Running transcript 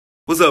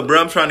What's up,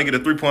 bro? I'm trying to get a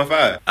 3.5.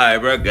 All right,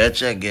 bro.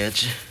 Gotcha. I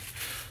got you.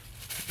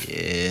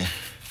 Yeah.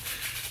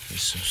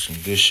 There's some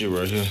good shit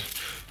right here.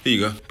 Here you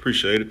go.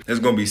 Appreciate it. That's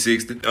gonna be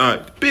 60. All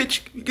right,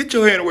 bitch, get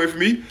your hand away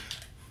from me.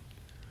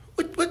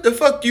 What the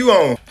fuck you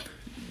on?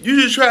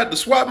 You just tried to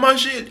swap my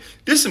shit?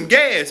 This some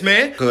gas,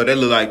 man. Cause that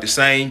look like the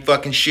same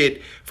fucking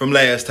shit from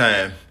last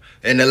time.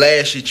 And the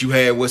last shit you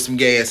had was some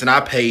gas, and I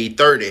paid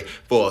 30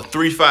 for a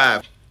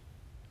 3.5.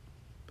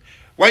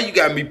 Why you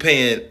got me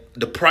paying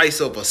the price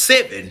of a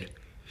 7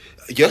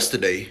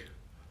 yesterday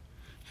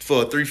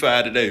for a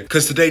 3.5 today?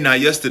 Cause today not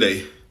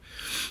yesterday.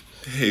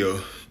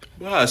 Hell,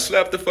 well, I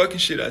slapped the fucking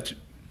shit out you.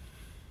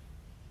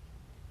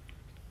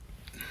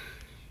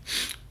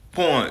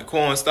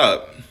 Corn,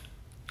 stop.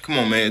 Come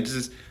on, man,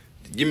 just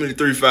give me the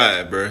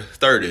 3.5, bro.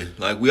 30,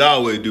 like we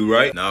always do,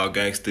 right? Nah,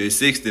 gangsta, it's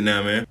 60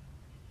 now, man.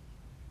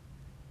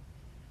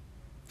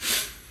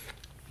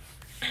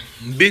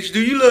 Bitch,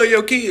 do you love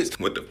your kids?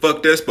 What the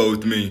fuck that's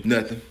supposed to mean?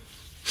 Nothing.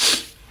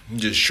 I'm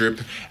just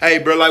tripping. Hey,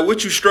 bro, like,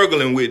 what you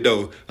struggling with,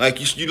 though?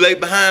 Like, you lay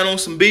behind on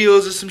some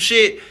bills or some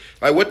shit?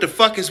 Like, what the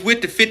fuck is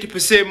with the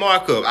 50%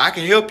 markup? I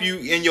can help you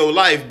in your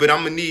life, but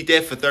I'm gonna need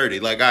that for 30.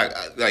 Like,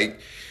 like,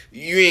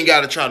 you ain't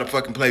gotta try to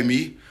fucking play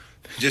me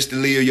just to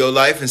live your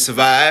life and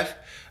survive.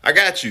 I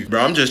got you.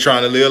 Bro, I'm just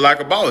trying to live like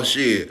a boss,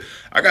 shit.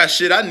 I got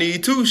shit I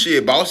need too,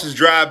 shit. Bosses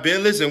drive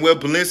Bentleys and wear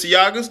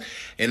Balenciagas,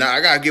 and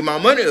I gotta get my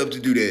money up to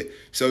do that.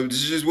 So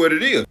this is just what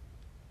it is.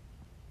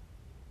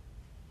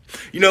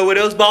 You know what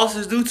else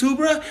bosses do too,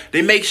 bro?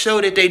 They make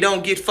sure that they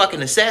don't get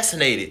fucking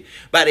assassinated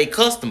by their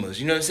customers.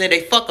 You know what I'm saying?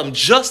 They fuck them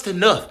just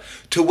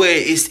enough to where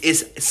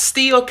it's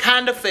still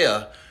kind of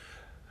fair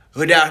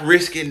without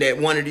risking that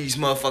one of these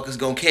motherfuckers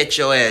gonna catch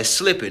your ass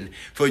slipping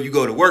before you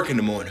go to work in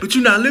the morning. But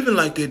you're not living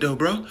like that though,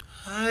 bro.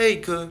 Hey,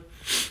 cuz.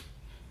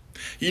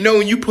 You know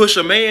when you push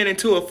a man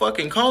into a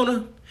fucking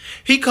corner,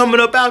 he coming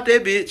up out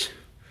that bitch.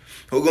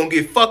 We're gonna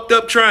get fucked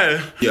up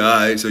trying. Yeah,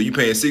 alright, so you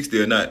paying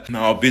 60 or not?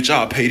 No, bitch,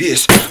 I'll pay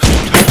this.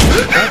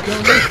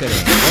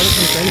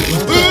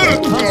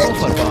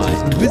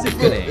 Visit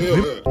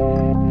today.